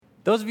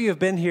Those of you who have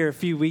been here a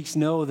few weeks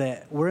know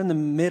that we're in the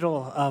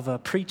middle of a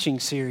preaching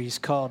series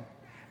called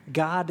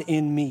God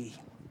in Me,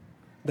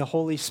 the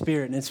Holy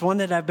Spirit. And it's one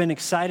that I've been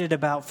excited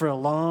about for a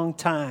long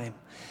time.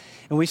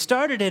 And we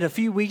started it a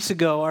few weeks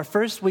ago. Our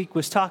first week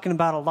was talking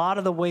about a lot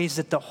of the ways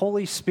that the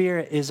Holy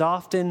Spirit is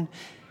often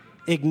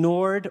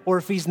ignored, or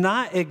if he's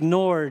not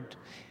ignored,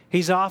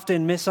 he's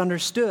often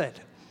misunderstood.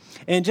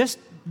 And just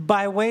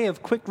by way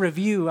of quick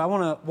review, I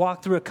want to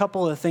walk through a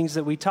couple of things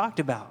that we talked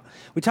about.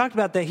 We talked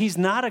about that he's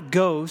not a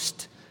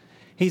ghost,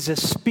 he's a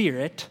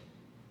spirit.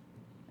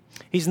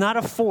 He's not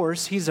a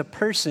force, he's a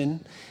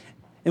person.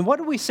 And what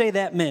do we say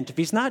that meant? If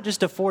he's not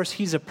just a force,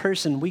 he's a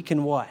person, we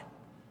can what?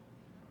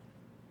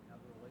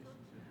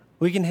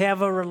 We can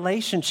have a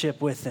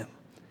relationship with him.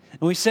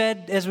 And we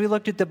said, as we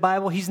looked at the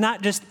Bible, he's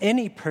not just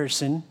any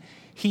person,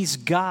 he's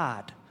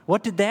God.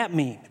 What did that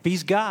mean? If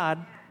he's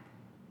God,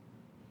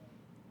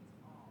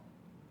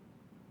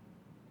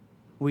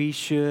 we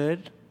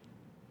should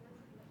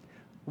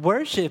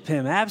worship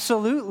him,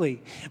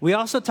 absolutely. We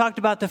also talked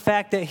about the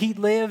fact that he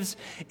lives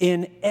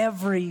in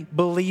every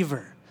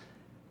believer,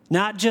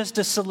 not just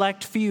a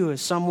select few,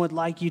 as some would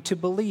like you to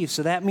believe.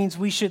 So that means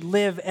we should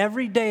live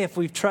every day, if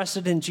we've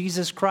trusted in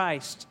Jesus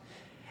Christ,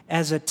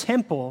 as a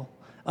temple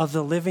of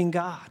the living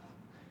God.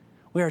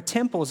 We are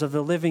temples of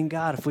the living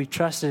God if we've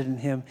trusted in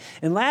him.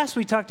 And last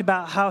we talked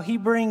about how he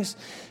brings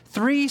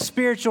three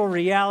spiritual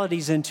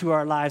realities into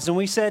our lives. And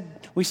we say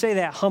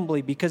that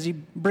humbly because he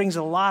brings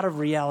a lot of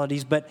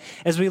realities. But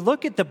as we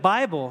look at the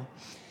Bible,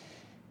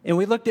 and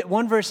we looked at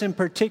one verse in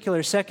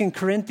particular, 2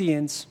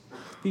 Corinthians,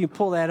 if you can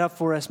pull that up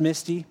for us,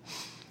 Misty.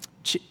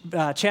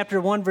 Chapter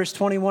 1, verse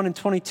 21 and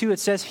 22, it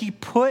says, he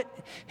put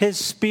his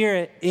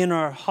spirit in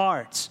our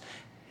hearts.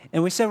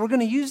 And we said we're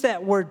going to use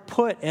that word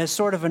put as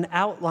sort of an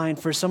outline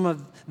for some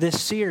of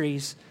this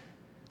series,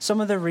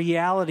 some of the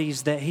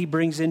realities that he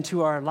brings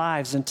into our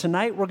lives. And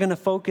tonight we're going to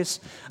focus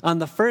on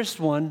the first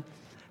one,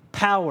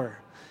 power.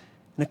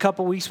 In a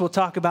couple weeks we'll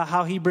talk about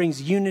how he brings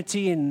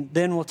unity, and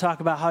then we'll talk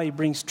about how he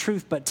brings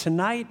truth. But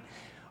tonight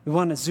we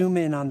want to zoom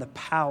in on the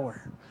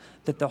power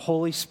that the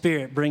Holy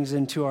Spirit brings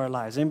into our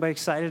lives. Anybody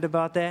excited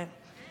about that?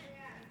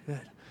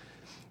 Good.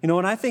 You know,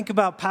 when I think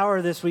about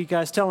power this week, I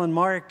was telling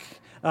Mark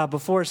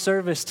before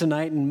service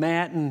tonight, and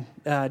Matt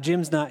and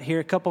Jim's not here,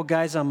 a couple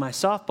guys on my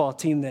softball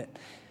team, that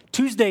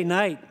Tuesday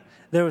night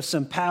there was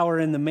some power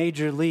in the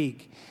major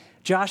league.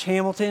 Josh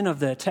Hamilton of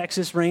the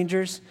Texas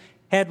Rangers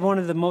had one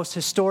of the most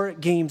historic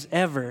games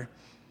ever.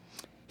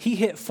 He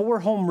hit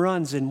 4 home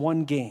runs in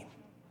one game.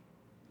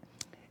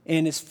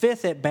 In his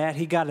 5th at bat,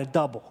 he got a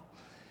double.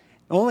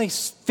 Only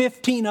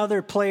 15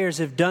 other players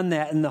have done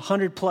that in the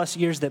 100-plus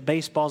years that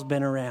baseball's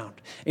been around.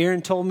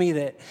 Aaron told me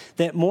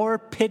that more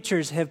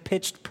pitchers have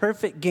pitched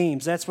perfect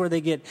games, that's where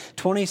they get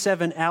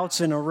 27 outs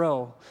in a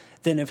row,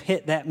 than have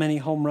hit that many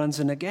home runs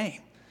in a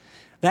game.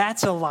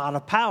 That's a lot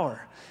of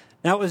power.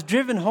 Now, it was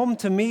driven home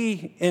to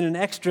me in an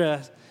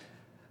extra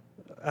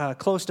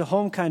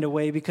close-to-home kind of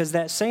way, because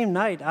that same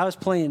night I was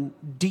playing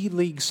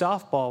D-League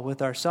softball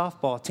with our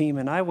softball team,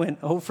 and I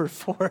went 0 for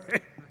 4.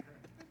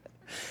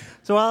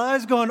 So while I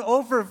was going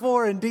 0 for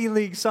 4 in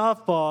D-League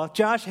softball,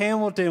 Josh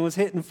Hamilton was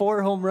hitting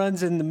 4 home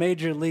runs in the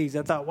major leagues.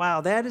 I thought, wow,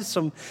 that is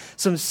some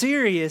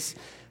serious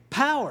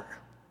power.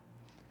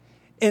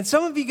 And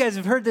some of you guys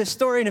have heard this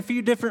story in a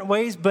few different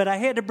ways, but I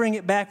had to bring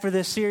it back for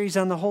this series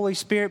on the Holy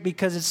Spirit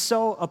because it's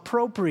so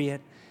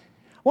appropriate.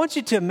 I want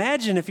you to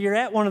imagine if you're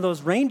at one of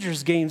those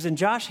Rangers games and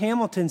Josh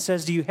Hamilton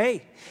says to you,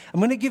 hey, I'm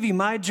going to give you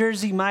my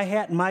jersey, my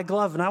hat, and my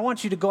glove, and I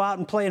want you to go out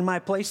and play in my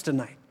place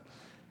tonight.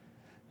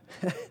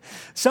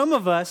 Some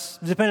of us,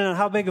 depending on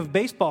how big of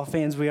baseball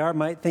fans we are,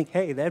 might think,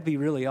 hey, that'd be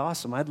really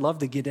awesome. I'd love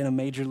to get in a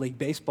Major League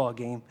Baseball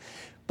game.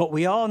 But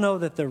we all know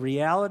that the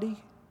reality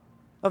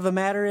of the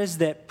matter is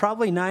that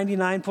probably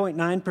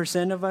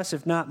 99.9% of us,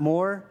 if not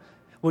more,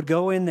 would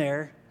go in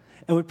there,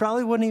 and we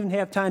probably wouldn't even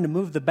have time to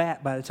move the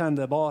bat by the time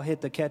the ball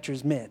hit the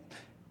catcher's mitt.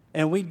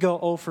 And we'd go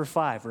 0 for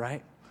 5,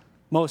 right?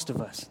 Most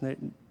of us.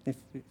 If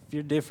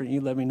you're different,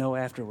 you let me know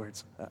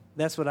afterwards.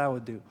 That's what I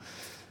would do.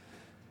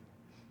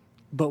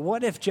 But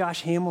what if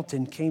Josh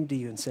Hamilton came to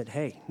you and said,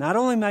 hey, not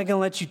only am I going to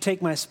let you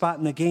take my spot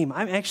in the game,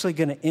 I'm actually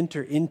going to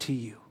enter into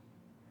you.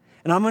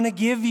 And I'm going to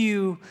give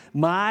you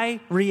my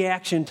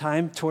reaction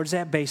time towards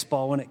that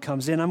baseball when it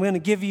comes in. I'm going to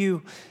give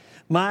you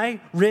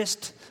my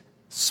wrist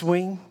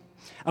swing.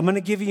 I'm going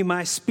to give you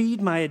my speed,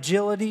 my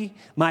agility,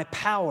 my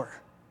power.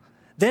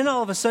 Then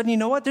all of a sudden, you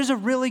know what? There's a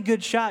really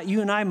good shot.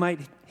 You and I might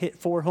hit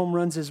 4 home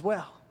runs as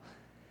well.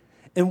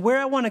 And where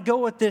I want to go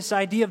with this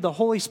idea of the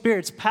Holy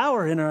Spirit's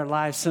power in our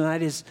lives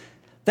tonight is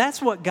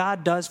that's what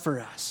God does for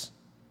us.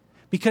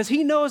 Because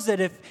he knows that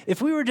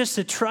if we were just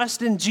to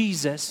trust in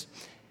Jesus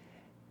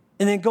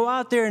and then go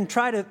out there and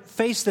try to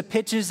face the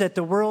pitches that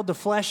the world, the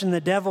flesh, and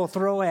the devil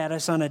throw at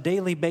us on a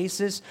daily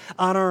basis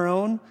on our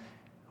own,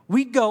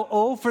 we'd go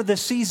 0 for the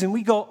season.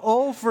 We go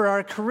 0 for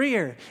our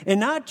career. And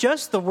not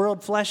just the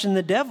world, flesh, and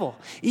the devil.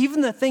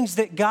 Even the things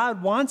that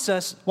God wants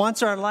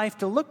our life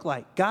to look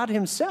like. God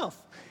himself.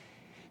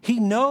 He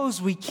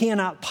knows we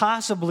cannot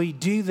possibly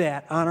do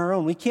that on our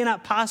own. We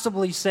cannot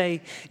possibly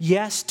say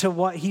yes to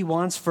what he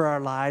wants for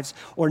our lives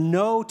or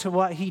no to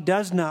what he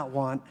does not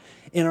want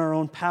in our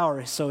own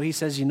power. So he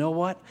says, you know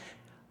what?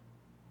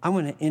 I'm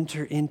going to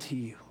enter into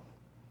you.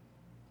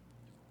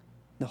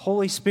 The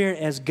Holy Spirit,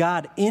 as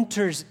God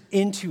enters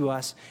into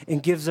us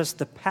and gives us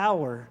the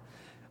power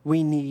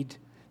we need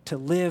to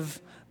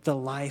live the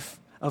life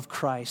of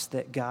Christ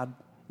that God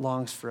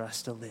longs for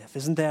us to live.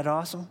 Isn't that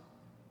awesome?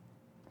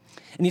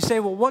 And you say,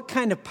 well, what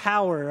kind of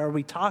power are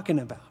we talking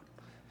about?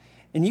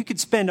 And you could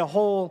spend a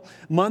whole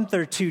month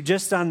or two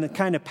just on the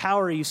kind of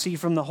power you see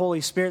from the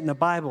Holy Spirit in the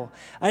Bible.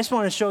 I just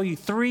want to show you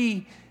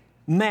 3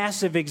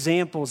 massive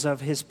examples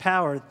of his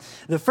power.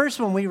 The first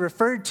one we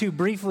referred to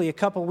briefly a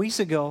couple weeks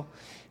ago.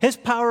 His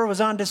power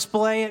was on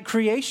display at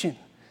creation.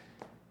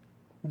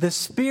 The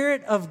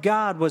Spirit of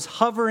God was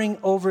hovering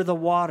over the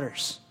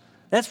waters.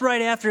 That's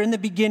right after, in the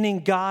beginning,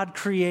 God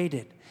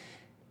created.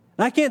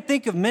 And I can't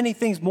think of many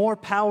things more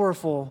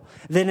powerful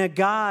than a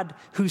God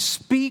who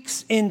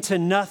speaks into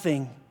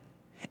nothing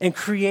and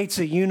creates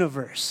a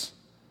universe.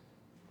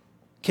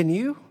 Can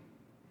you?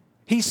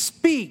 He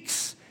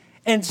speaks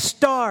and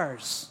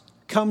stars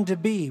come to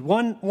be.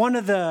 One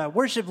of the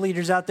worship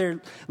leaders out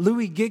there,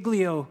 Louis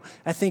Giglio,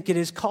 I think it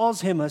is,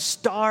 calls him a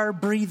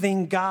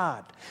star-breathing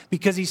God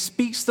because he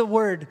speaks the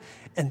word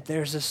and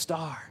there's a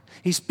star.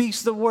 He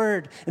speaks the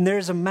word and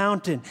there's a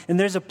mountain and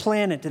there's a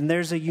planet and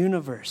there's a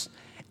universe.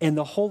 And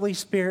the Holy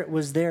Spirit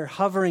was there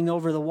hovering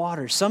over the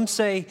water. Some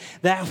say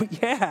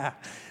that,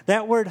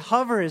 that word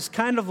hover is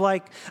kind of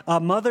like a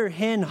mother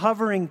hen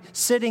hovering,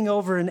 sitting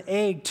over an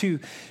egg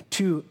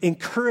to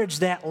encourage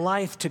that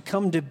life to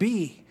come to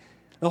be.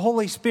 The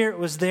Holy Spirit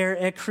was there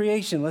at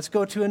creation. Let's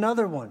go to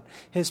another one.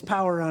 His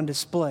power on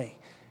display.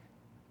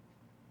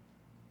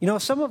 You know,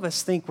 some of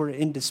us think we're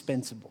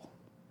indispensable.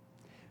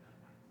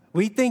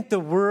 We think the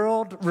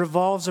world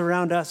revolves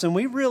around us, and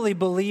we really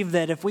believe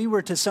that if we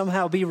were to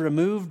somehow be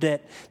removed,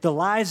 that the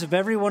lives of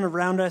everyone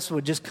around us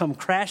would just come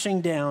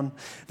crashing down.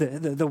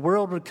 The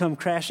world would come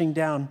crashing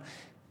down.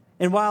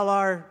 And while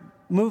our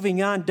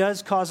moving on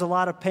does cause a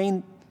lot of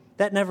pain,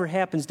 that never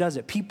happens, does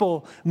it?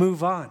 People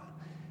move on.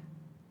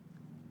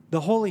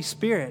 The Holy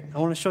Spirit, I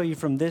want to show you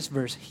from this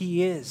verse,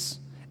 he is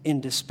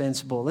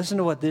indispensable. Listen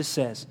to what this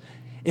says.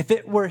 If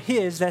it were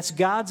his, that's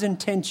God's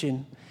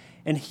intention,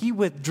 and he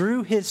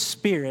withdrew his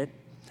spirit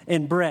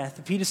and breath,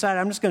 if he decided,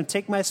 I'm just going to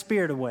take my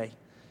spirit away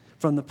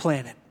from the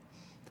planet,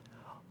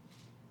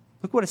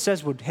 look what it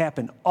says would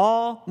happen.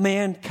 All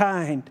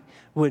mankind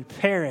would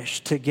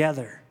perish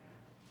together,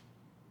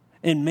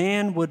 and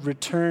man would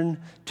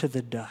return to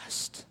the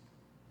dust.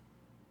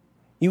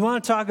 You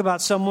want to talk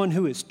about someone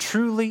who is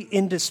truly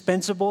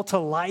indispensable to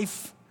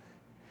life?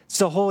 It's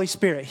the Holy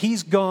Spirit.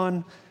 He's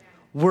gone.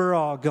 We're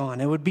all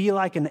gone. It would be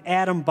like an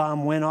atom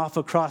bomb went off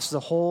across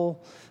the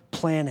whole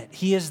planet.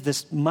 He is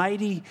this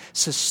mighty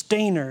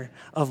sustainer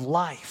of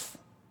life.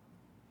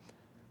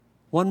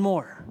 One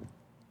more.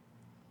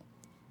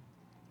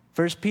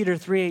 1 Peter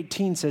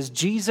 3:18 says,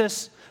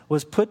 Jesus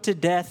was put to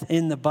death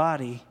in the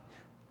body.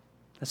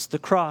 That's the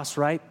cross,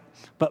 right?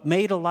 But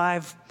made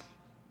alive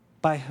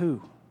by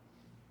who?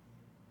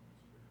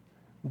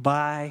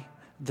 By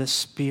the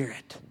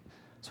Spirit.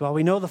 So while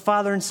we know the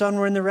Father and Son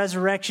were in the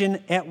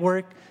resurrection at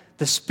work,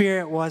 the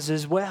Spirit was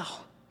as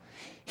well.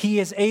 He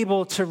is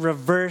able to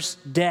reverse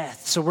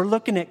death. So we're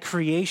looking at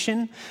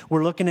creation,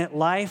 we're looking at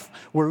life,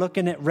 we're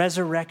looking at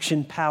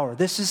resurrection power.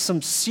 This is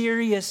some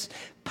serious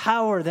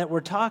power that we're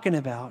talking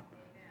about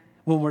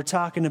when we're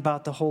talking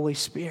about the Holy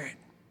Spirit.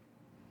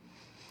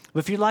 But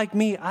if you're like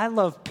me, I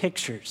love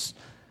pictures.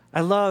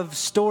 I love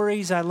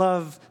stories. I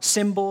love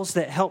symbols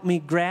that help me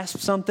grasp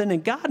something.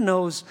 And God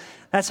knows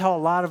that's how a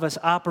lot of us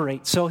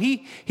operate. So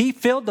he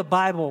filled the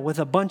Bible with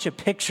a bunch of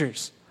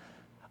pictures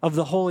of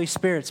the Holy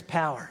Spirit's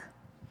power.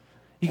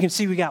 You can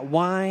see we got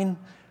wine,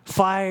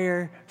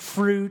 fire,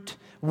 fruit,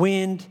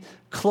 wind,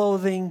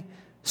 clothing,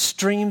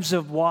 streams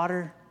of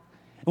water.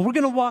 And we're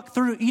going to walk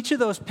through each of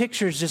those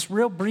pictures just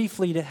real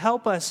briefly to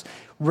help us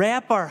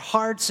wrap our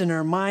hearts and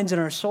our minds and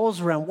our souls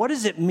around what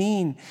does it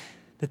mean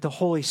that the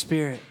Holy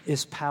Spirit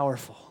is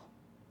powerful.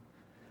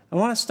 I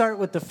want to start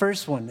with the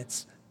first one.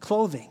 It's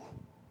clothing.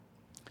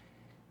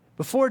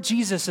 Before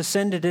Jesus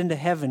ascended into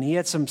heaven, he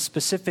had some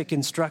specific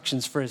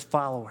instructions for his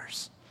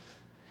followers.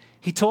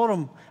 He told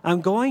them,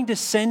 I'm going to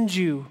send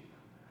you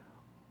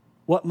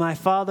what my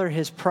Father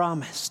has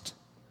promised.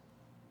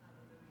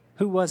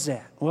 Who was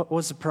that? What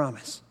was the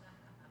promise?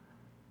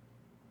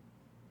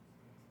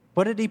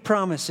 What did he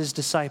promise his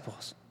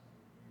disciples?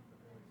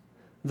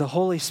 The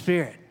Holy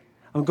Spirit.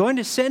 I'm going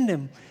to send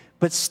him,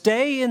 but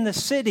stay in the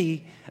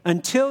city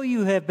until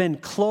you have been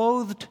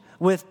clothed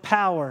with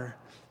power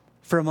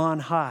from on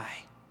high.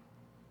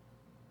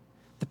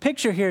 The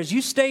picture here is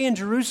you stay in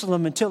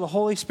Jerusalem until the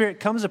Holy Spirit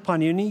comes upon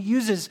you, and he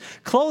uses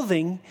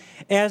clothing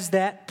as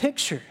that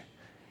picture.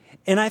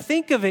 And I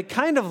think of it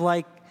kind of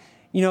like,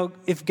 you know,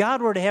 if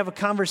God were to have a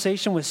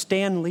conversation with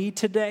Stan Lee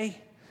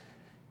today,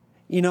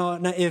 you know,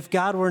 if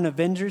God were an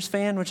Avengers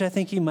fan, which I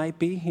think he might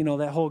be, you know,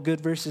 that whole good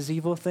versus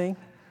evil thing.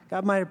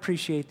 God might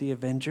appreciate the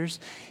Avengers.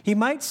 He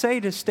might say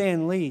to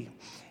Stan Lee,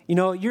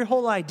 your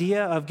whole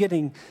idea of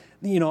getting,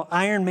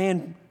 Iron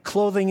Man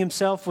clothing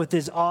himself with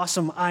his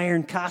awesome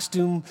iron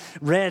costume,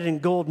 red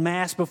and gold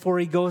mask before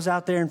he goes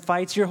out there and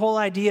fights. Your whole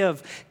idea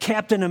of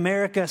Captain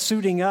America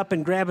suiting up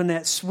and grabbing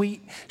that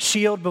sweet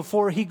shield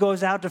before he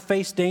goes out to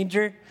face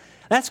danger.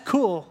 That's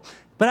cool,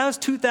 but I was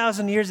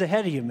 2,000 years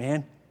ahead of you,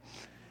 man.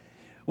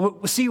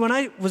 See, when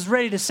I was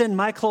ready to send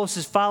my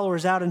closest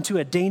followers out into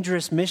a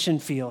dangerous mission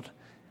field,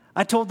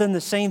 I told them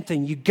the same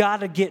thing. You got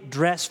to get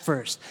dressed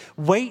first.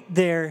 Wait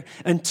there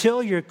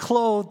until you're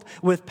clothed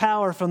with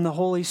power from the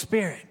Holy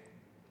Spirit.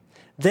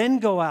 Then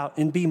go out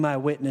and be my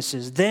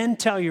witnesses. Then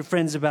tell your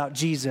friends about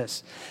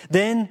Jesus.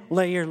 Then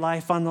lay your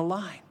life on the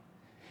line.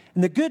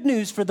 And the good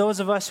news for those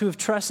of us who have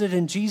trusted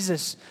in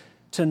Jesus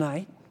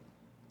tonight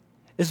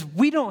is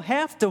we don't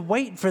have to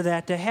wait for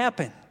that to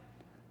happen.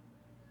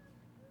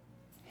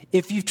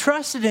 If you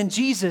trusted in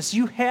Jesus,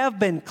 you have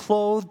been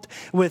clothed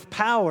with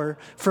power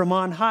from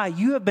on high.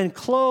 You have been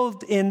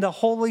clothed in the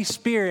Holy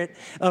Spirit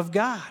of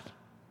God.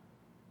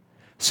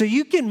 So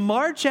you can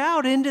march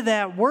out into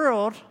that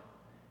world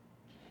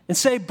and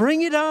say,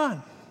 bring it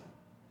on.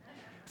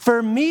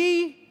 For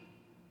me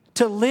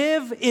to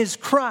live is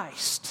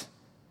Christ,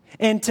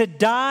 and to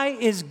die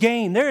is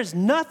gain. There is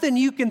nothing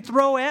you can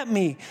throw at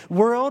me,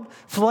 world,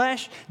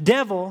 flesh,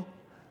 devil,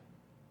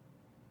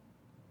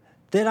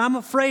 that I'm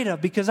afraid of,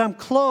 because I'm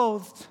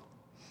clothed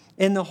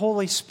in the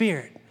Holy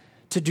Spirit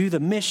to do the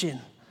mission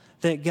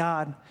that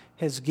God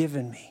has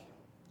given me.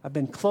 I've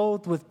been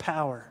clothed with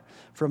power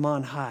from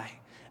on high.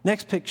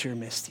 Next picture,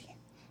 Misty.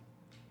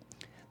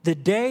 The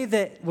day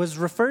that was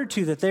referred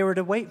to that they were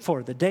to wait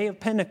for, the day of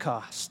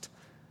Pentecost.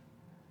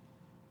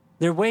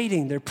 They're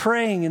waiting, they're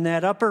praying in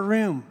that upper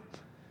room.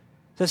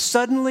 So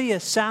suddenly a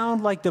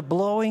sound like the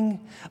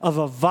blowing of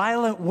a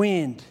violent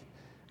wind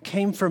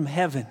came from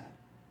heaven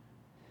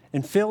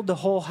and filled the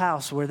whole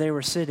house where they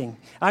were sitting.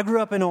 I grew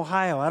up in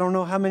Ohio. I don't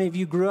know how many of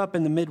you grew up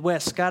in the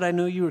Midwest. Scott, I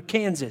know you were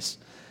Kansas.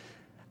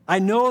 I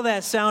know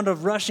that sound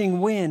of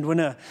rushing wind when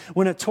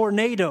a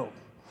tornado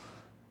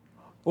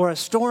or a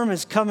storm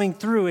is coming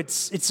through.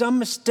 It's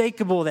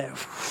unmistakable, that,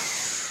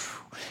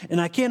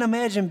 and I can't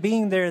imagine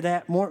being there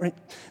that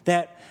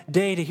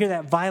day to hear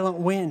that violent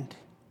wind.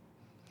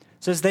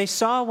 It says they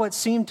saw what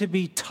seemed to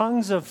be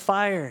tongues of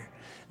fire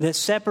that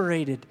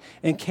separated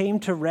and came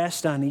to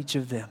rest on each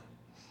of them.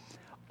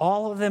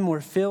 All of them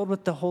were filled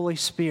with the Holy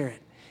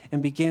Spirit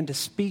and began to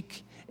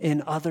speak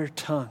in other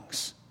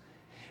tongues.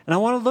 And I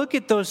want to look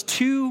at those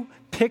two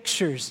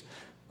pictures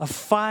of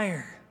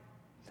fire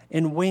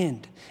and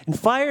wind. And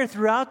fire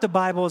throughout the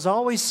Bible is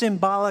always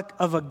symbolic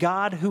of a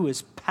God who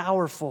is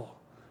powerful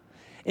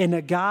and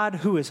a God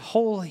who is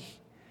holy.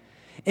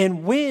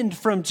 And wind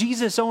from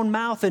Jesus' own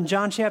mouth in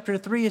John chapter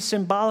 3 is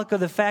symbolic of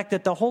the fact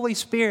that the Holy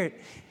Spirit,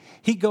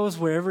 he goes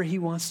wherever he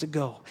wants to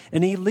go.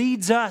 And he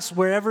leads us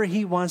wherever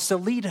he wants to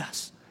lead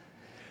us.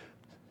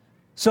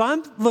 So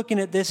I'm looking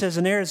at this as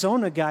an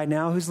Arizona guy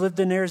now who's lived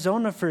in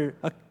Arizona for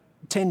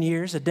 10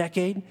 years, a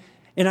decade.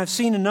 And I've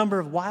seen a number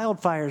of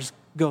wildfires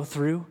go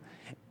through.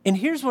 And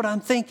here's what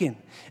I'm thinking.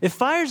 If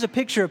fire is a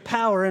picture of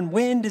power and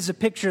wind is a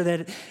picture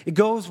that it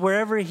goes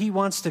wherever he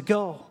wants to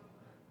go,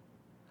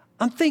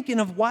 I'm thinking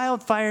of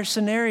wildfire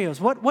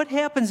scenarios. What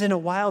happens in a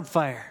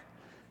wildfire?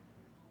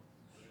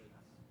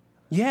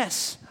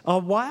 Yes, a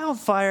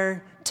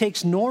wildfire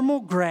takes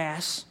normal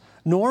grass,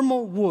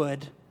 normal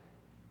wood,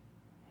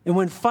 and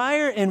when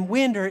fire and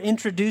wind are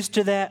introduced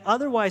to that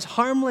otherwise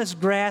harmless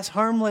grass,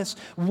 harmless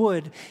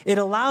wood, it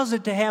allows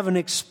it to have an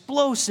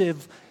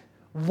explosive,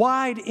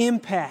 wide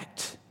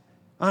impact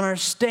on our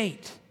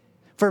state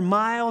for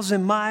miles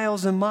and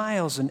miles and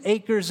miles and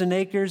acres and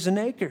acres and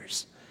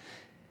acres.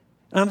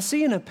 And I'm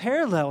seeing a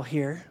parallel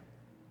here.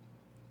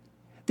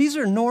 These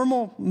are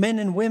normal men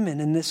and women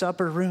in this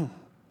upper room.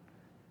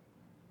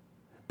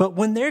 But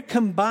when they're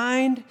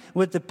combined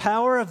with the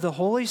power of the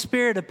Holy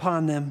Spirit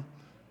upon them,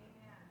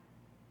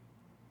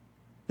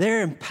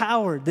 they're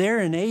empowered, they're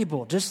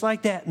enabled, just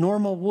like that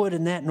normal wood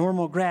and that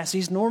normal grass.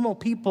 These normal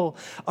people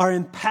are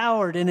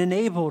empowered and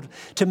enabled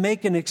to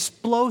make an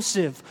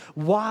explosive,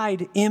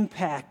 wide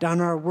impact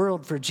on our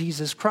world for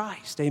Jesus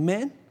Christ.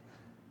 Amen?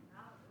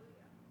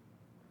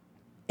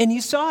 And you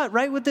saw it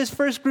right with this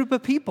first group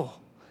of people,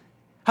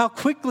 how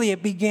quickly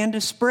it began to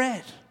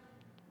spread.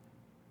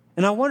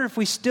 And I wonder if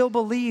we still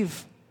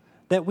believe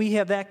that we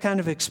have that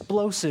kind of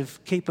explosive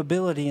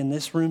capability in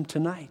this room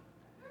tonight.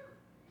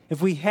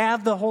 If we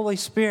have the Holy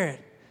Spirit,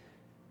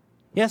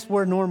 yes,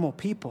 we're normal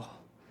people,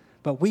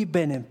 but we've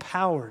been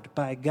empowered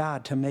by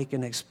God to make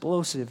an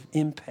explosive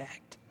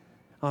impact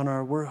on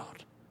our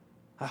world.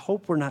 I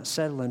hope we're not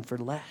settling for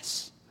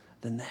less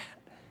than that.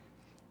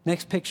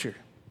 Next picture.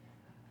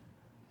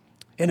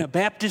 In a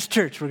Baptist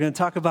church, we're going to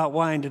talk about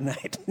wine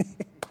tonight.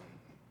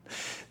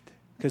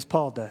 Because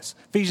Paul does.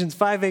 Ephesians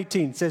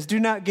 5:18 says, "Do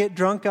not get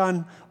drunk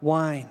on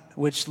wine,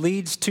 which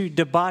leads to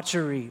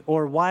debauchery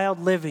or wild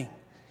living.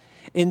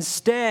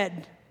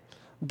 Instead,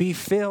 be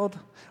filled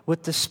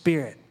with the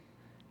Spirit."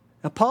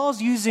 Now,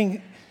 Paul's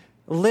using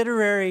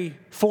literary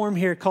form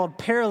here called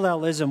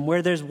parallelism,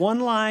 where there's one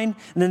line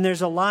and then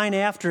there's a line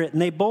after it,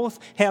 and they both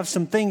have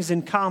some things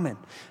in common.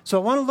 So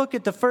I want to look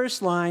at the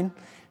first line,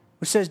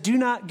 which says, do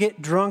not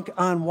get drunk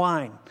on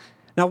wine.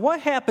 Now, what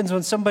happens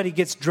when somebody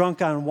gets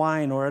drunk on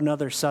wine or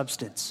another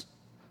substance?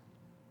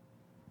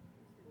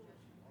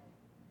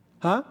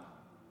 Huh?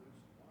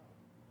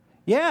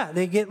 Yeah,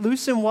 they get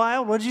loose and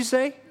wild. What did you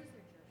say?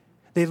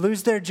 They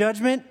lose their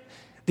judgment.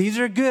 These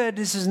are good.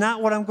 This is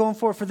not what I'm going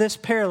for this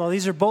parallel.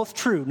 These are both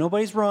true.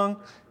 Nobody's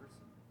wrong.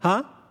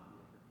 Huh?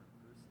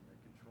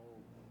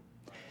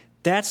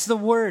 That's the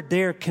word.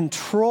 They are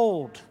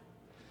controlled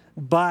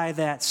by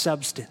that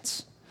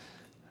substance.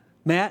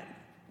 Matt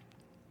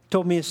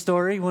told me a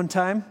story one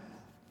time.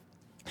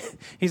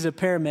 He's a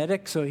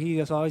paramedic, so he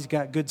has always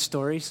got good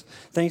stories.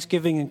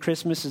 Thanksgiving and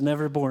Christmas is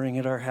never boring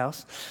at our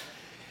house.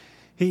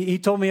 He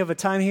told me of a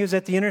time he was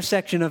at the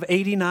intersection of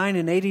 89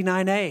 and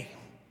 89A.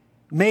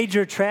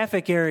 Major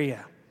traffic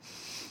area.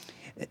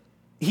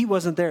 He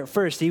wasn't there at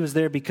first. He was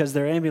there because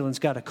their ambulance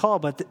got a call.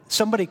 But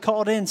somebody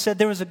called in and said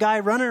there was a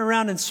guy running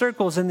around in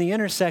circles in the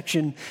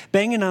intersection,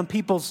 banging on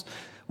people's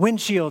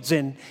windshields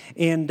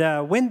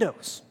and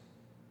windows.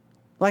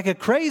 Like a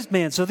crazed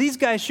man. So these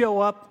guys show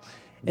up,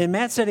 and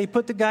Matt said he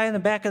put the guy in the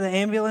back of the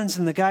ambulance,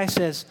 and the guy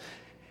says,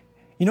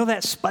 you know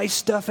that spice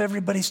stuff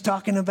everybody's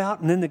talking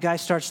about? And then the guy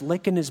starts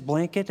licking his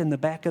blanket in the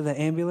back of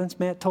the ambulance,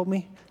 Matt told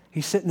me.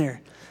 He's sitting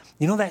there.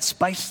 You know that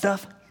spice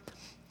stuff?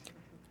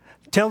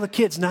 Tell the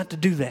kids not to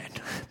do that.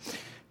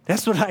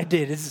 That's what I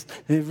did. It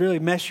really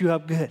messed you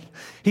up good.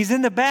 He's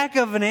in the back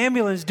of an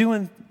ambulance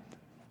doing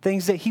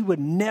things that he would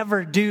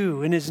never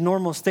do in his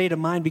normal state of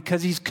mind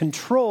because he's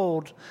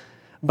controlled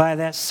by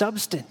that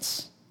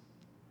substance.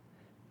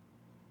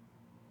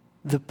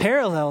 The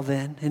parallel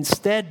then,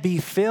 instead be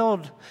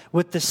filled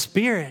with the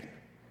Spirit.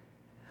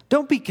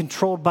 Don't be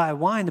controlled by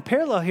wine. The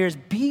parallel here is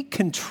be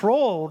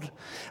controlled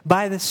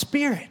by the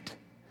Spirit.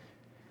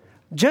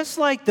 Just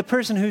like the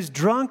person who's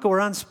drunk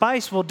or on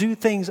spice will do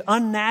things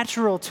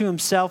unnatural to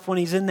himself when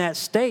he's in that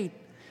state,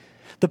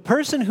 the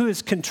person who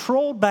is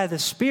controlled by the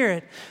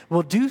Spirit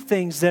will do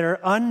things that are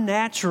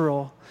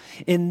unnatural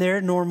in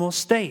their normal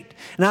state.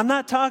 And I'm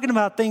not talking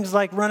about things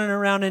like running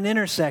around in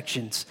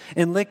intersections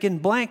and licking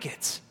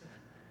blankets.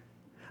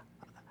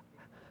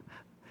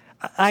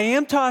 I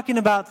am talking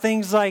about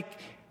things like,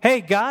 hey,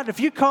 God, if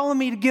you're calling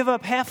me to give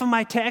up half of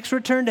my tax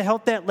return to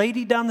help that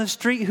lady down the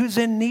street who's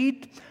in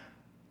need,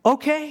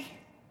 okay.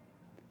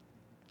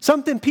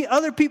 Something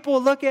other people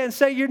will look at and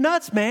say, you're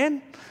nuts,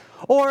 man.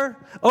 Or,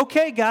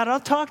 okay, God,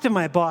 I'll talk to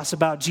my boss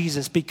about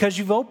Jesus because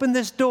you've opened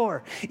this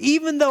door.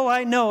 Even though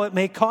I know it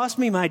may cost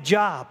me my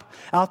job,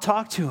 I'll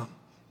talk to him.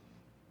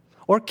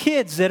 Or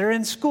kids that are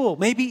in school,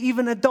 maybe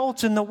even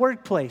adults in the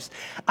workplace.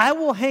 I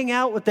will hang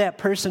out with that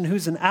person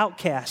who's an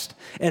outcast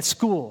at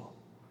school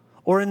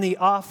or in the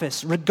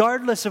office,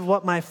 regardless of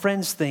what my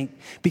friends think,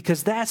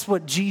 because that's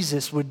what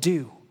Jesus would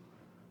do.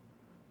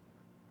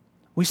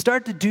 We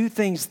start to do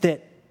things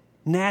that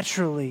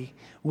naturally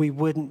we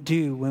wouldn't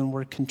do when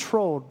we're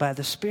controlled by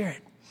the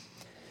Spirit.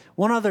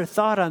 One other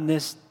thought on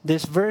this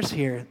verse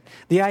here.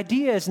 The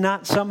idea is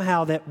not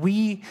somehow that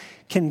we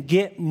can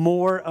get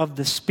more of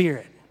the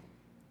Spirit.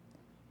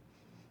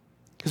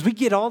 Because we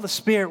get all the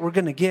Spirit we're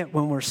going to get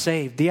when we're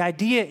saved. The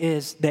idea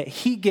is that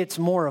He gets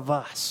more of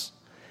us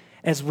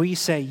as we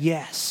say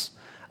yes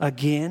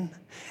again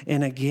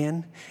and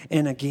again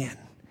and again.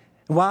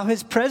 While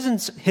His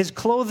presence, His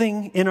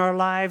clothing in our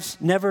lives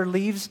never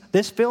leaves,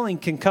 this feeling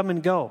can come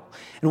and go.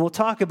 And we'll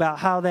talk about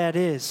how that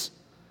is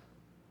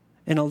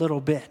in a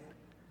little bit.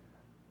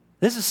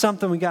 This is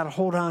something we got to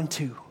hold on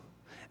to.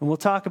 And we'll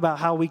talk about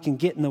how we can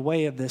get in the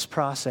way of this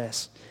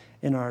process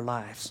in our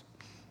lives.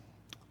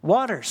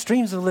 Water,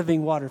 streams of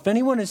living water. If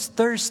anyone is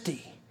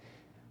thirsty,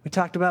 we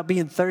talked about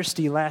being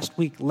thirsty last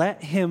week.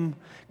 Let him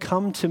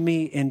come to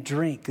me and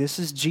drink. This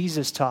is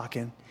Jesus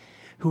talking.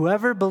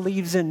 Whoever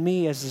believes in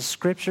me, as the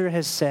scripture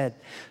has said,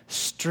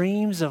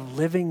 streams of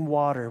living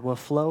water will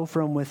flow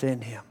from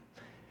within him.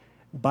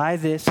 By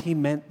this he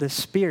meant the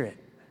Spirit,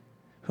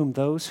 whom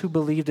those who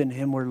believed in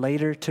him were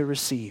later to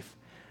receive.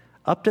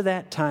 Up to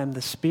that time,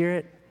 the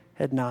Spirit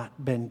had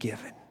not been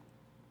given.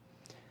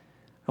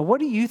 Now,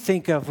 what do you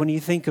think of when you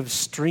think of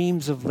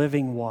streams of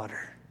living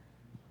water?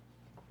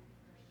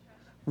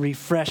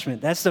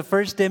 Refreshment. That's the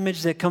first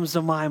image that comes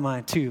to my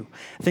mind, too.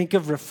 I think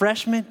of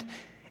refreshment,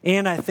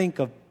 and I think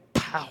of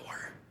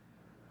power.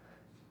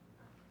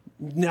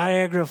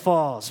 Niagara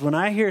Falls. When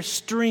I hear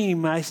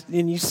stream,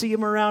 and you see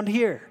them around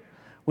here,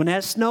 when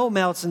that snow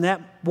melts and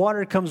that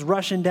water comes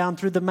rushing down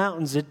through the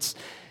mountains,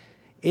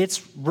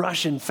 it's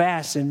rushing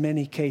fast in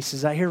many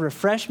cases. I hear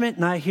refreshment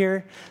and I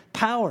hear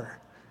power.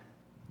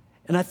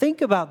 And I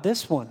think about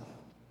this one.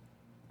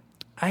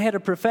 I had a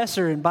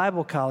professor in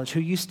Bible college who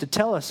used to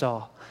tell us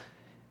all,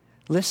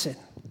 listen,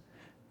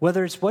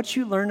 whether it's what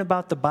you learn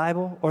about the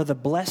Bible or the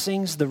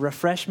blessings, the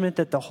refreshment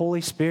that the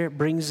Holy Spirit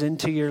brings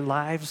into your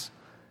lives,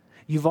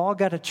 you've all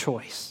got a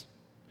choice.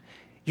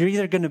 You're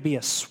either going to be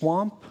a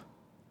swamp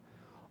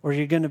or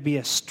you're going to be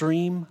a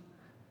stream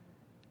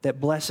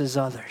that blesses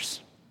others.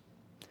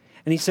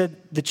 And he said,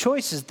 the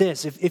choice is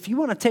this. If you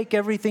want to take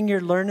everything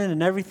you're learning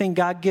and everything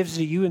God gives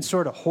to you and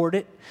sort of hoard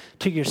it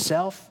to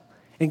yourself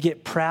and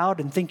get proud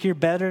and think you're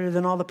better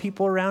than all the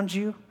people around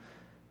you,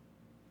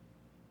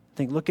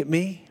 think, look at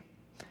me.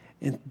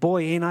 And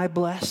boy, ain't I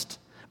blessed.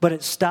 But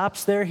it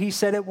stops there. He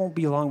said it won't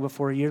be long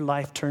before your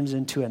life turns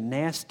into a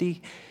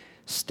nasty,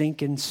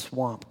 stinking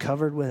swamp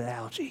covered with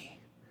algae.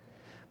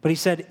 But he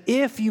said,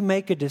 if you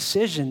make a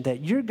decision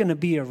that you're going to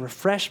be a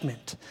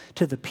refreshment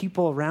to the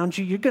people around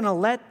you, you're going to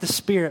let the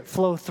Spirit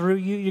flow through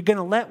you. You're going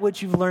to let what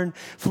you've learned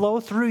flow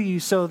through you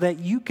so that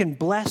you can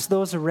bless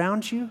those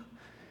around you.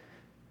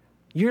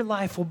 Your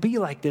life will be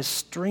like this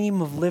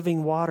stream of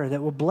living water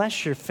that will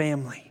bless your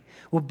family,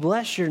 will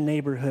bless your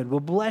neighborhood, will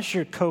bless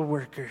your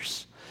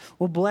coworkers,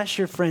 will bless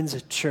your friends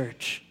at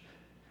church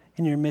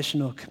and your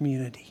missional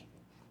community.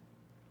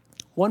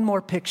 One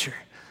more picture.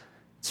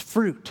 It's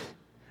fruit.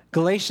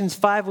 Galatians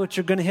 5, which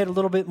we're going to hit a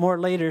little bit more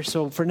later.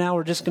 So for now,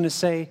 we're just going to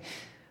say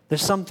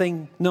there's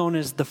something known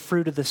as the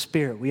fruit of the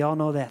Spirit. We all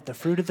know that, the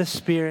fruit of the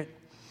Spirit.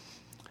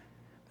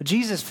 But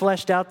Jesus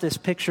fleshed out this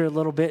picture a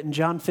little bit in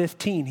John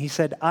 15. He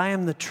said, I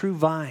am the true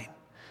vine,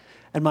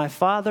 and my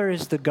Father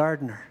is the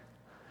gardener.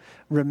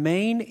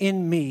 Remain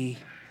in me,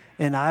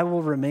 and I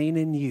will remain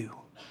in you.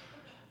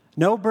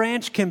 No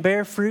branch can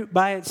bear fruit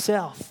by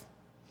itself.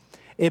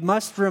 It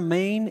must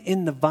remain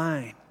in the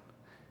vine.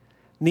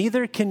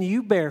 Neither can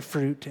you bear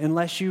fruit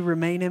unless you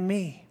remain in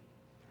me.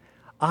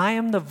 I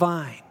am the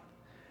vine.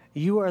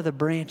 You are the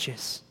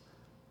branches.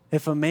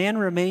 If a man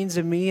remains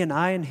in me and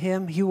I in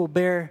him, he will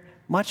bear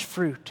much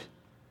fruit.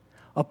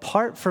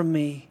 Apart from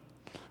me,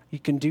 you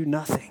can do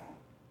nothing.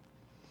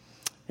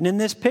 And in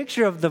this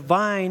picture of the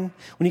vine,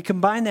 when you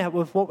combine that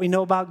with what we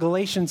know about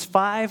Galatians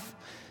 5,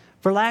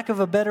 for lack of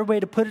a better way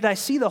to put it, I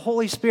see the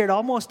Holy Spirit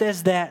almost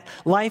as that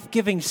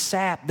life-giving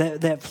sap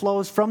that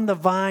flows from the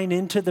vine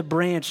into the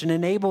branch and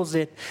enables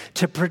it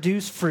to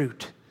produce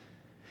fruit.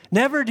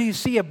 Never do you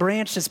see a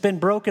branch that's been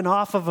broken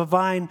off of a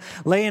vine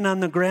laying on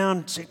the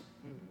ground saying,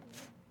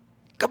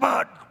 come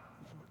on,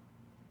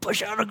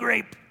 push out a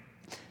grape.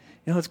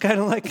 You know, it's kind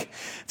of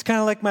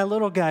like my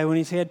little guy when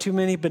he's had too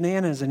many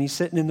bananas and he's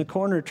sitting in the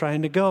corner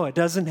trying to go. It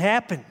doesn't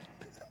happen.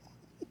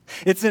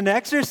 It's an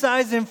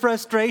exercise in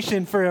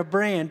frustration for a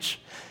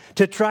branch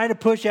to try to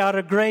push out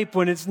a grape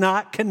when it's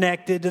not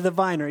connected to the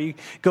vine. Are you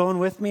going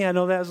with me? I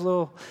know that was a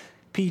little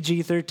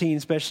PG-13,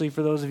 especially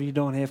for those of you who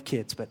don't have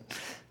kids. But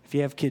if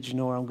you have kids, you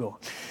know where I'm going.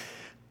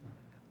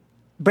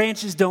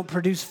 Branches don't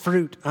produce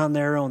fruit on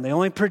their own. They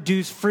only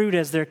produce fruit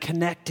as they're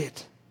connected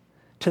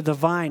to the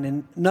vine.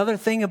 And another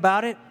thing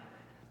about it,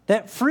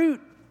 that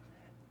fruit,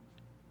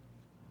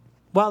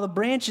 while the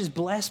branch is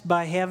blessed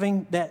by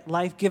having that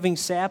life-giving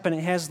sap and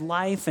it has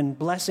life and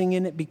blessing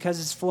in it because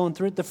it's flowing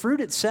through it, the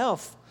fruit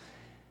itself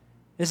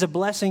is a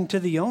blessing to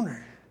the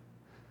owner.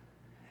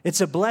 It's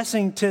a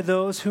blessing to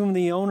those whom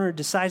the owner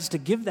decides to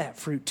give that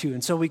fruit to.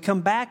 And so we come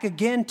back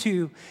again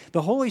to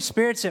the Holy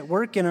Spirit's at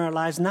work in our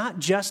lives, not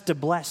just to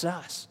bless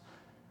us,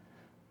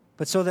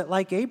 but so that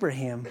like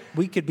Abraham,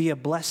 we could be a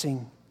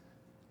blessing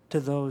to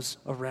those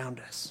around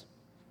us.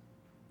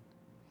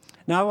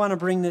 Now, I want to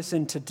bring this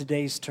into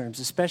today's terms,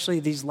 especially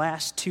these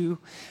last two.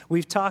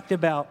 We've talked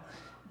about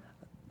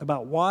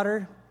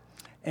water,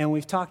 and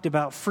we've talked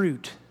about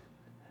fruit.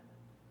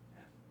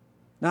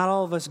 Not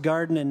all of us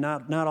garden, and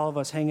not all of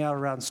us hang out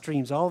around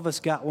streams. All of us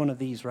got one of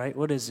these, right?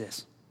 What is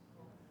this?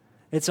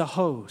 It's a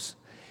hose.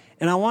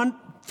 And I want,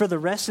 for the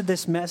rest of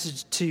this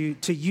message,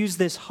 to use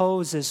this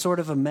hose as sort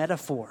of a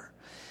metaphor.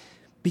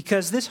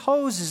 Because this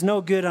hose is no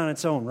good on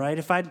its own, right?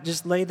 If I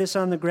just lay this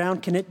on the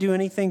ground, can it do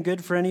anything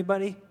good for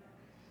anybody?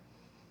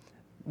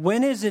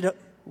 When is it?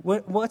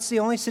 What's the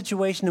only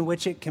situation in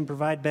which it can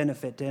provide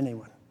benefit to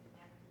anyone?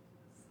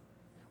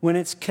 When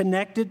it's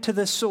connected to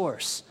the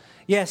source.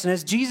 Yes, and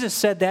as Jesus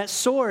said, that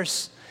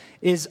source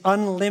is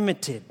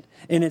unlimited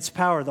in its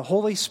power. The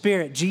Holy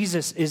Spirit,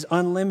 Jesus, is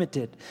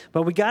unlimited.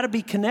 But we got to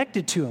be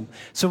connected to him.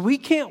 So we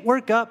can't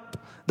work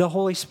up the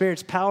Holy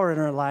Spirit's power in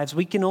our lives.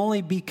 We can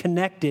only be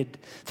connected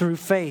through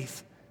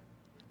faith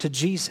to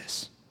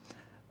Jesus.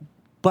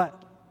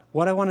 But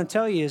what I want to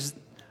tell you is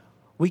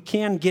we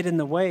can get in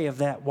the way of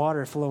that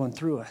water flowing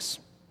through us.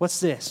 What's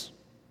this?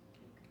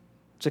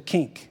 It's a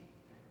kink.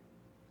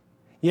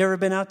 You ever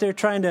been out there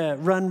trying to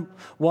run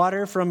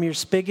water from your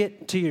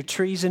spigot to your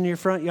trees in your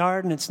front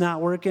yard and it's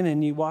not working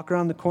and you walk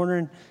around the corner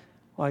and,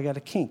 well, I got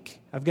a kink.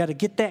 I've got to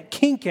get that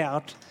kink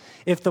out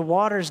if the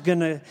water's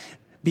going to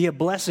be a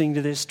blessing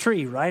to this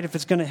tree, right? If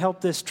it's going to help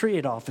this tree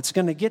at all, if it's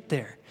going to get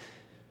there.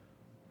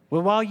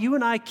 Well, while you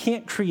and I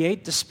can't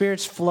create the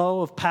Spirit's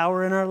flow of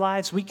power in our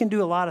lives, we can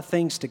do a lot of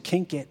things to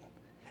kink it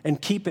and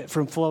keep it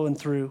from flowing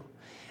through.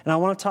 And I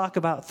want to talk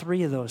about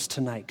 3 of those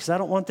tonight because I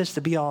don't want this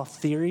to be all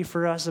theory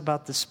for us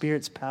about the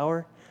Spirit's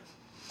power.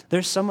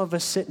 There's some of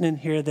us sitting in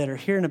here that are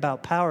hearing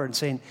about power and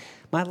saying,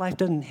 my life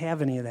doesn't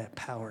have any of that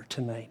power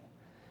tonight.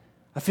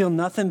 I feel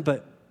nothing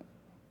but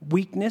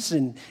weakness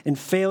and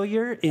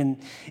failure, and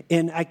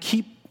I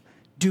keep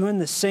doing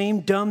the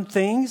same dumb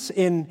things,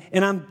 and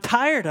I'm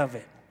tired of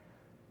it.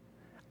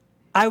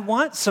 I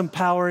want some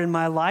power in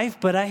my life,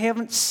 but I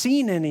haven't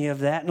seen any of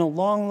that in a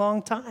long,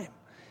 long time.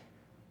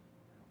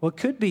 Well, it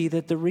could be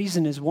that the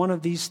reason is one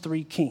of these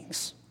three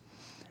kinks.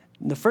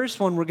 And the first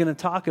one we're going to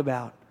talk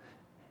about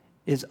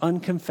is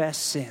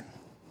unconfessed sin.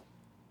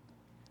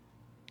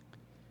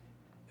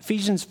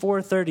 Ephesians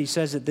 4:30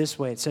 says it this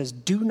way. It says,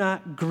 "Do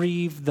not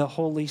grieve the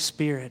Holy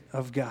Spirit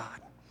of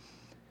God."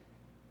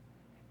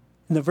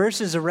 And the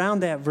verses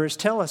around that verse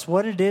tell us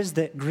what it is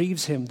that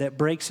grieves him, that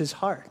breaks his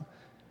heart.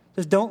 It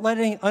says, don't let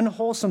any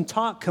unwholesome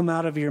talk come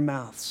out of your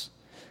mouths,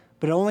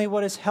 but only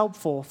what is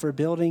helpful for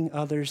building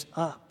others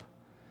up.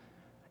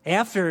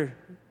 After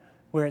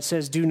where it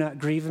says, do not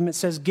grieve him, it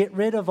says, get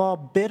rid of all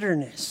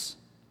bitterness,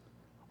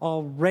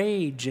 all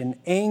rage and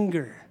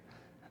anger,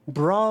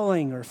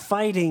 brawling or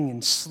fighting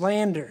and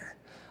slander,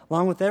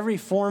 along with every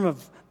form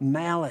of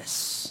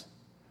malice.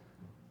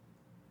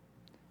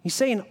 He's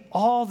saying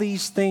all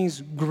these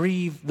things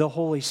grieve the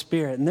Holy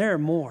Spirit, and there are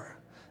more.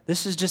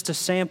 This is just a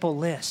sample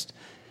list.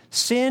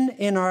 Sin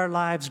in our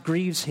lives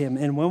grieves him,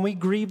 and when we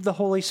grieve the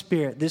Holy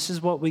Spirit, this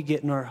is what we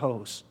get in our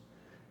hose.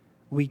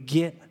 We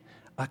get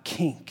a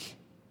kink.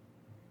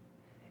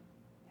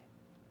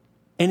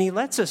 And he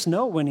lets us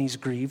know when he's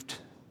grieved.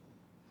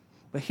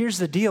 But here's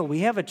the deal. We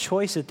have a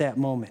choice at that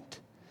moment.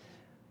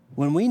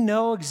 When we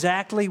know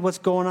exactly what's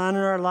going on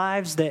in our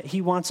lives that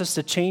he wants us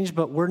to change,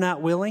 but we're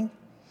not willing,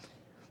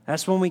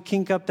 that's when we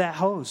kink up that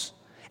hose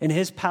and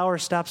his power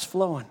stops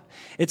flowing.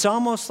 It's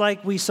almost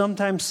like we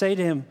sometimes say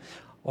to him,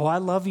 oh, I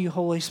love you,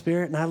 Holy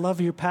Spirit, and I love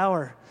your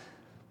power,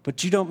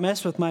 but you don't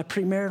mess with my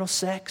premarital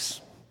sex.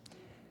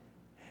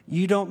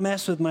 You don't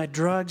mess with my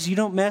drugs. You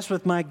don't mess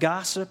with my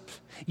gossip.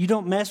 You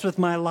don't mess with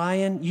my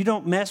lying. You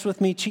don't mess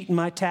with me cheating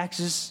my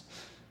taxes.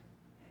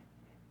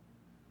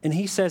 And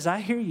he says,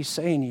 I hear you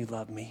saying you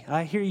love me.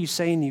 I hear you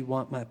saying you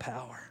want my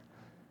power.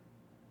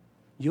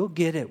 You'll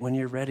get it when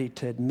you're ready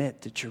to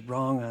admit that you're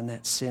wrong on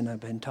that sin I've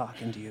been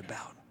talking to you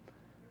about.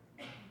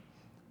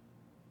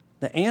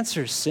 The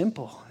answer is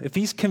simple. If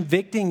he's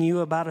convicting you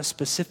about a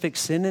specific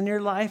sin in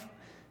your life,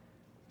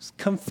 just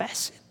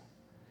confess it.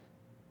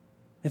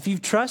 If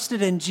you've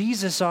trusted in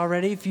Jesus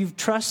already, if you've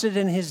trusted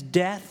in his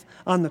death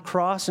on the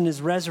cross and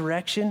his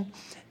resurrection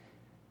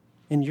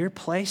in your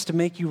place to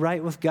make you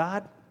right with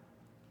God,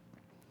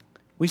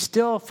 we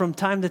still, from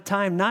time to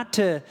time, not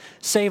to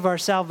save our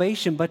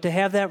salvation, but to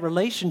have that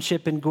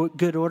relationship in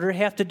good order,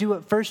 have to do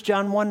what 1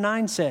 John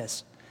 1:9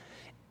 says.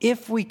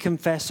 If we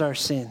confess our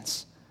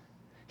sins,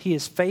 he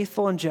is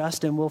faithful and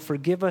just and will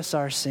forgive us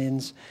our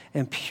sins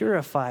and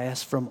purify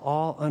us from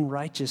all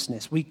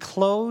unrighteousness. We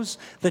close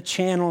the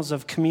channels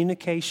of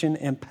communication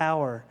and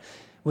power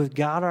with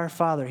God our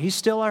Father. He's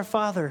still our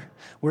Father.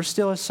 We're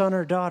still his son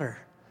or daughter.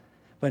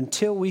 But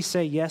until we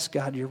say, yes,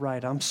 God, you're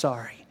right, I'm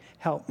sorry.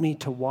 Help me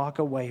to walk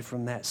away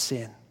from that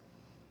sin.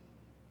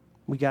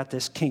 We got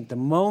this kink. The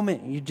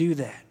moment you do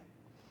that,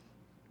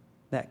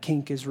 that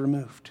kink is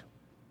removed.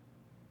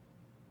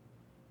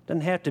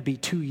 Doesn't have to be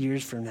 2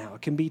 years from now.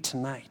 It can be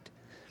tonight.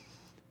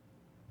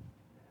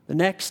 The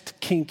next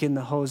kink in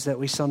the hose that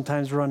we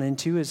sometimes run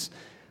into is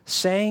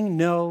saying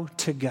no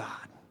to God.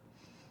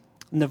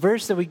 And the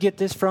verse that we get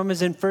this from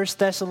is in 1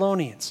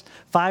 Thessalonians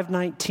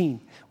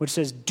 5:19, which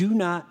says, do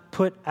not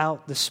put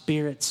out the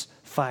Spirit's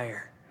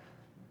fire.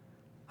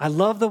 I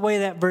love the way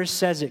that verse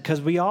says it, because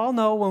we all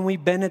know when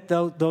we've been at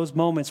those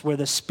moments where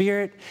the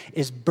Spirit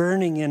is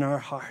burning in our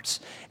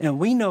hearts, and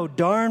we know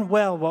darn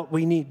well what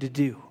we need to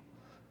do.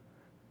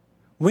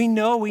 We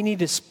know we need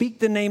to speak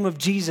the name of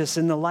Jesus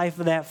in the life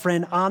of that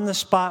friend on the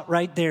spot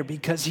right there,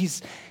 because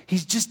he's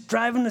just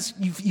driving us,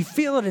 you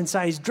feel it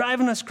inside, he's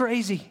driving us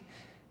crazy.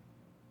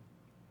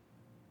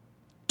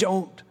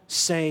 Don't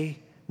say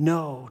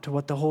no to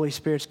what the Holy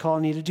Spirit's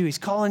calling you to do. He's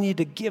calling you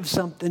to give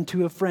something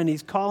to a friend.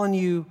 He's calling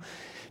you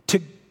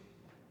to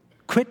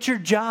quit your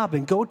job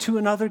and go to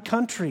another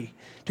country,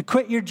 to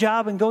quit your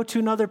job and go to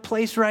another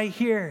place right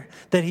here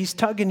that he's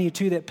tugging you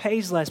to that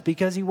pays less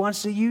because he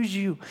wants to use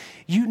you.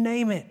 You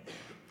name it.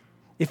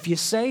 If you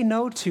say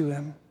no to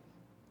him,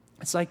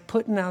 it's like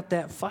putting out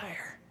that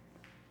fire.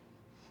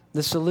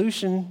 The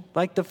solution,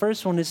 like the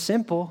first one, is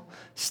simple.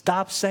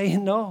 Stop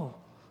saying no.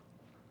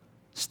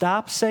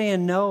 Stop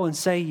saying no and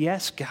say,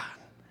 yes, God.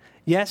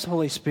 Yes,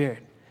 Holy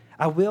Spirit.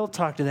 I will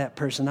talk to that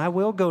person. I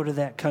will go to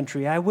that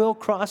country. I will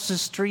cross the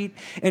street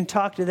and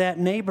talk to that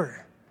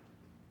neighbor.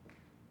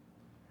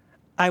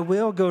 I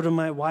will go to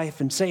my wife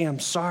and say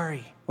I'm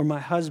sorry, or my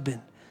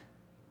husband.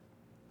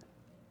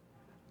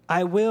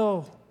 I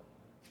will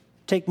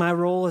take my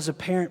role as a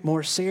parent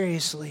more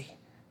seriously.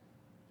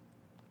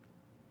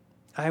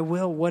 I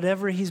will,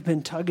 whatever he's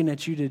been tugging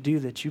at you to do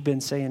that you've been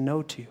saying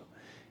no to,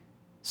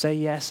 say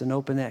yes and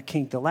open that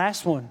kink. The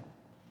last one,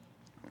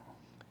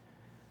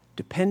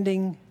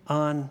 depending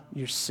on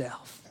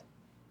yourself.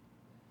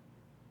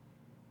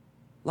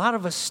 A lot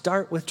of us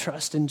start with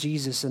trust in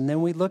Jesus, and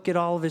then we look at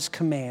all of his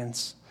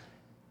commands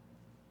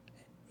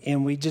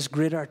and we just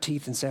grit our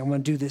teeth and say, I'm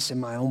going to do this in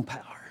my own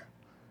power.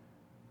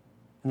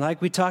 And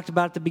like we talked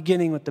about at the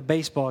beginning with the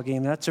baseball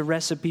game, that's a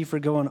recipe for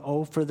going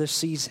 0 for the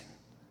season.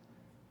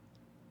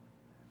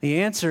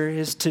 The answer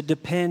is to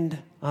depend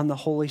on the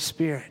Holy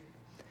Spirit.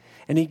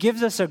 And he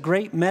gives us a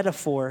great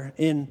metaphor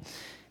in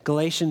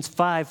Galatians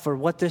 5 for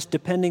what this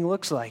depending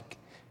looks like.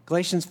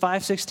 Galatians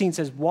 5:16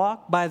 says,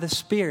 "Walk by the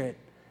Spirit,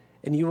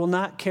 and you will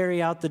not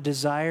carry out the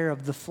desire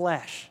of the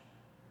flesh."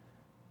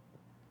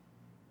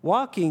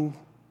 Walking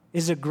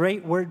is a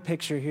great word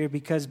picture here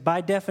because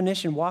by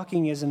definition,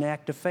 walking is an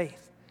act of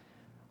faith.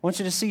 I want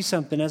you to see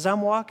something. As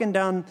I'm walking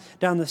down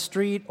the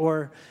street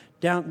or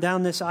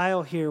down this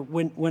aisle here,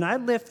 when I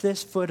lift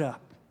this foot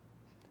up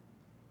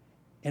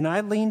and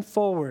I lean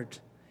forward,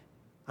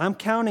 I'm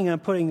counting on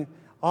putting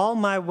all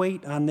my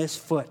weight on this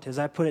foot as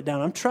I put it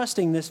down. I'm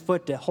trusting this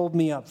foot to hold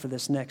me up for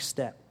this next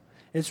step.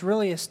 It's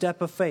really a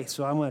step of faith.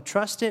 So I'm going to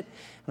trust it,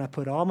 and I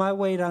put all my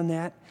weight on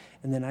that,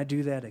 and then I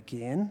do that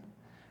again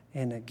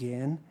and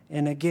again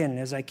and again. And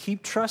as I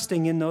keep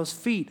trusting in those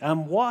feet,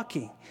 I'm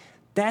walking.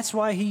 That's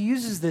why he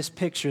uses this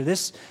picture.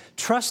 This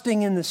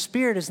trusting in the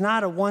Spirit is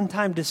not a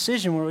one-time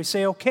decision where we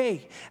say,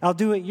 okay, I'll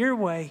do it your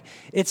way.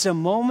 It's a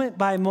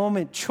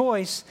moment-by-moment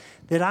choice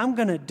that I'm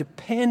going to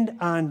depend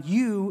on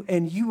you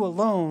and you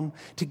alone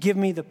to give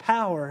me the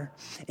power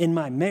in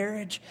my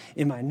marriage,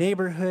 in my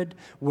neighborhood,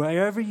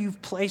 wherever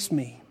you've placed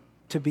me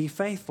to be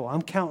faithful.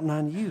 I'm counting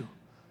on you.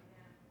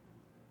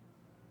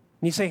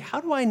 And you say,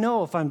 how do I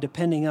know if I'm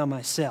depending on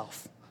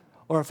myself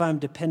or if I'm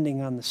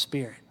depending on the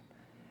Spirit?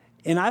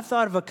 And I've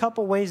thought of a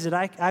couple ways that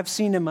I've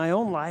seen in my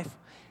own life.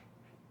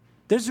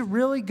 There's a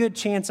really good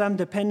chance I'm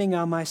depending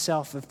on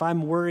myself if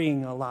I'm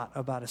worrying a lot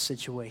about a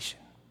situation.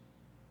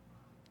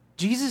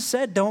 Jesus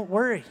said, don't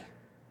worry.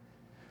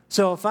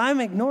 So if I'm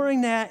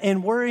ignoring that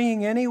and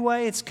worrying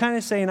anyway, it's kind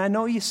of saying, I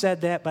know you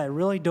said that, but I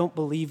really don't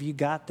believe you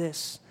got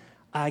this.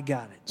 I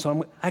got it.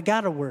 So I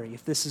got to worry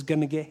if this is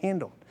going to get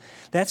handled.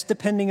 That's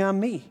depending on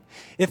me.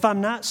 If I'm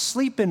not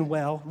sleeping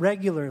well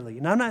regularly,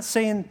 and I'm not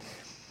saying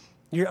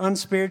you're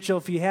unspiritual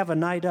if you have a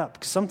night up,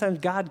 because sometimes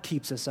God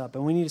keeps us up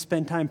and we need to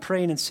spend time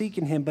praying and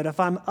seeking him. But if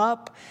I'm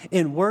up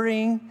and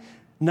worrying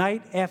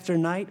night after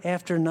night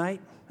after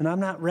night and I'm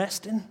not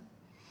resting,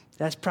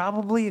 that's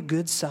probably a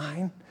good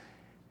sign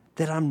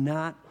that I'm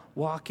not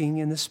walking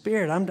in the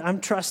Spirit. I'm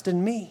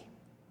trusting me.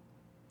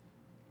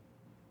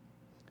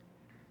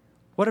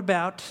 What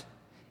about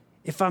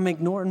if I'm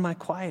ignoring my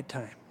quiet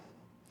time?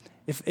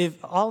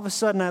 If all of a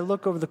sudden I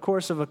look over the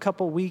course of a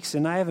couple weeks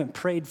and I haven't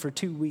prayed for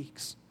 2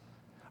 weeks,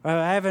 or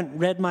I haven't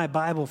read my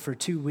Bible for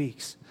 2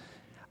 weeks,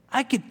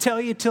 I could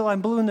tell you till I'm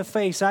blue in the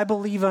face, I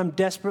believe I'm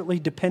desperately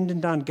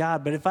dependent on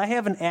God. But if I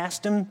haven't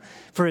asked him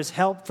for his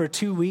help for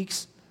 2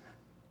 weeks,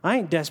 I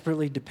ain't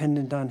desperately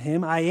dependent on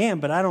him. I am,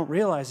 but I don't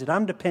realize it.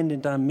 I'm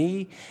dependent on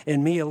me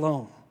and me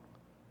alone.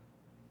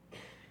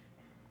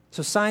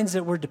 So signs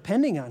that we're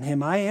depending on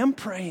him. I am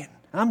praying.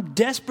 I'm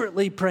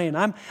desperately praying.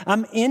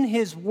 I'm in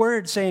his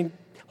word saying,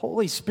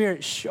 Holy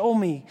Spirit, show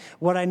me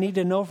what I need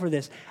to know for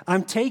this.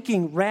 I'm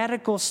taking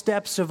radical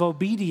steps of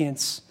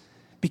obedience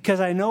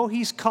because I know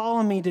he's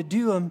calling me to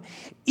do them,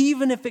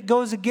 even if it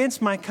goes against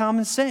my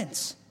common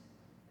sense.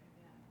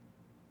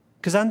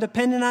 Because I'm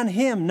dependent on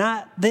him,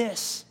 not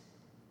this.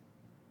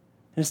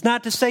 And it's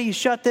not to say you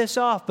shut this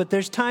off, but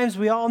there's times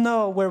we all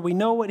know where we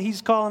know what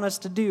he's calling us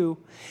to do,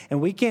 and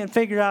we can't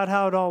figure out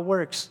how it all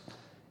works.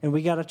 And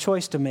we got a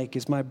choice to make.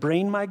 Is my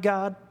brain my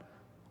God,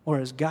 or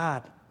is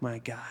God my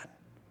God?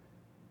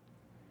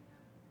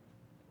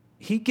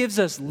 He gives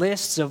us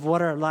lists of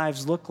what our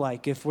lives look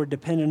like if we're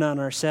dependent on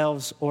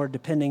ourselves or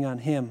depending on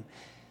him.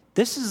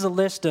 This is a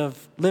list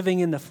of living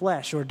in the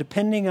flesh or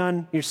depending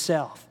on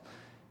yourself.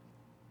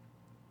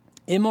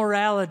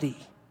 Immorality,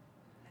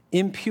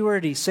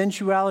 impurity,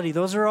 sensuality,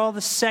 those are all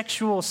the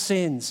sexual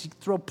sins. You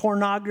throw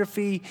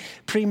pornography,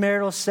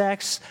 premarital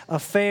sex,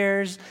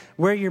 affairs,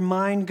 where your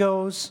mind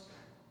goes,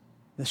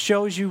 the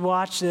shows you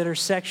watch that are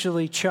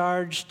sexually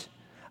charged,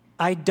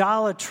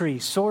 idolatry,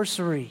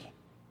 sorcery,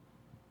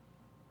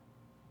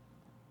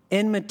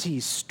 enmity,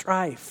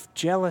 strife,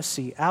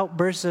 jealousy,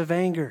 outbursts of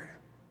anger,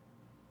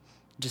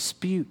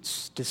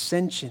 disputes,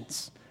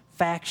 dissensions,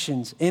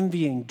 factions,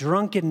 envying,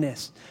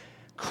 drunkenness,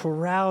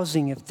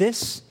 carousing. If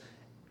this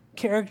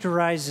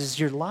characterizes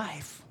your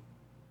life,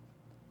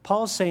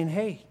 Paul's saying,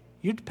 hey,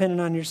 you're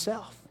dependent on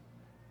yourself.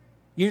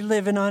 You're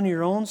living on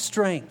your own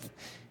strength.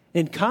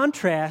 In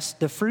contrast,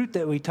 the fruit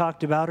that we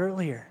talked about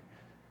earlier,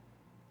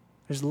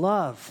 there's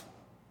love,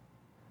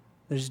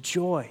 there's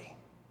joy,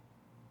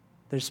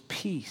 there's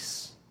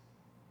peace,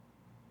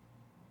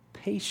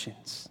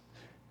 patience,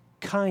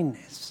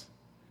 kindness,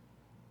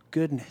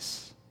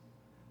 goodness,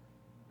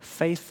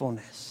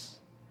 faithfulness,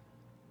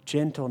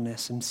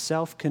 gentleness, and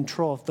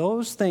self-control. If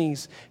those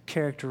things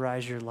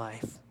characterize your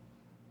life,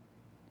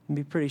 and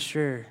be pretty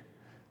sure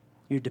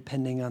you're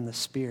depending on the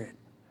Spirit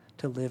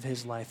to live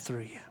his life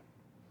through you.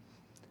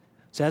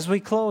 So as we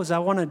close, I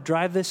want to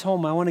drive this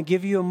home. I want to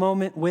give you a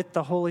moment with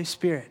the Holy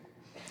Spirit.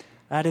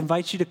 I'd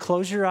invite you to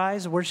close your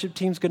eyes. The worship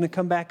team's going to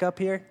come back up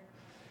here.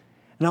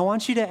 And I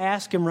want you to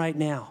ask him right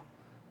now,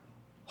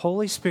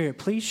 Holy Spirit,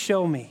 please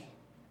show me,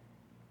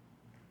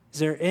 is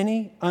there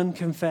any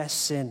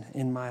unconfessed sin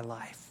in my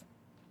life?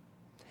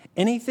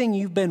 Anything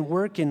you've been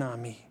working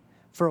on me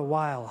for a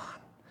while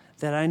on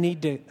that I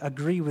need to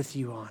agree with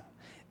you on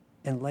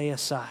and lay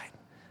aside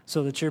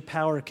so that your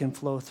power can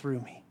flow through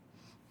me?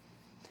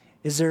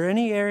 Is there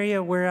any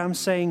area where I'm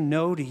saying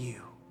no to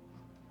you?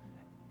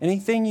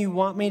 Anything you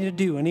want me to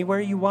do, anywhere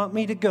you want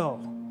me to go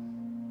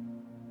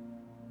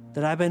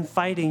that I've been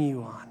fighting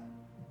you on?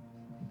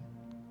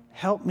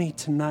 Help me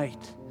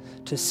tonight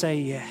to say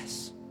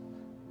yes.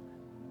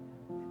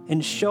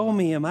 And show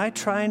me, am I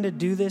trying to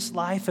do this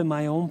life in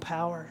my own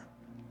power?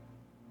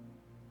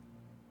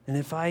 And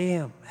if I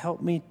am,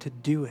 help me to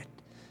do it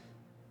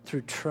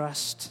through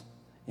trust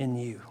in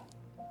you.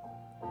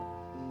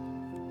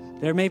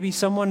 There may be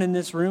someone in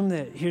this room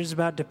that hears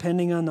about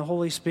depending on the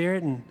Holy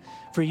Spirit, and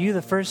for you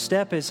the first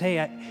step is, hey,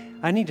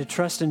 I need to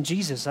trust in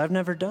Jesus. I've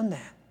never done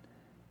that.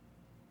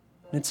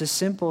 And it's as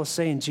simple as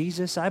saying,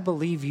 Jesus, I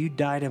believe you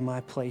died in my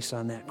place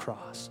on that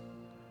cross.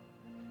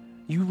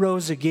 You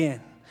rose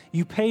again.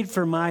 You paid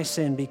for my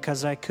sin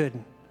because I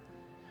couldn't.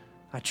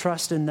 I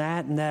trust in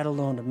that and that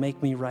alone to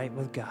make me right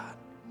with God.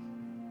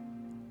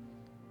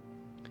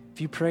 If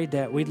you prayed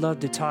that, we'd love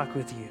to talk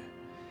with you.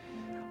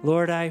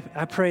 Lord, I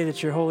pray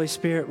that your Holy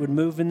Spirit would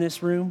move in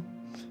this room.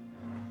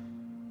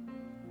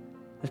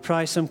 There's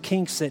probably some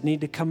kinks that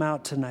need to come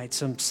out tonight,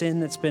 some sin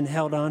that's been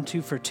held on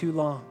to for too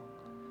long,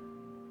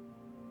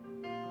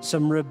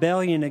 some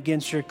rebellion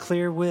against your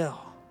clear will,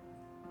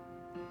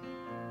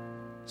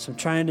 some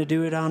trying to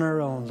do it on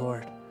our own,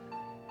 Lord.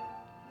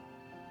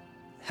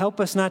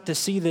 Help us not to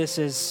see this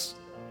as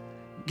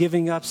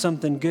giving up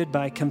something good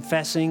by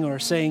confessing or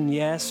saying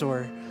yes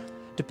or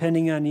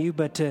depending on you,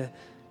 but to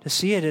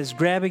see it as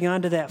grabbing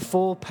onto that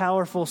full,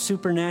 powerful,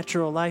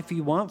 supernatural life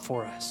you want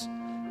for us.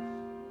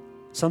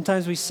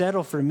 Sometimes we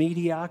settle for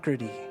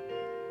mediocrity.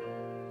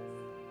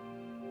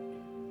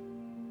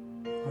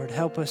 Lord,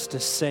 help us to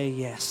say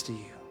yes to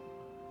you.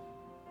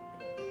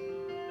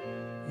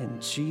 In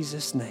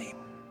Jesus' name,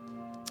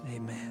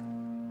 amen.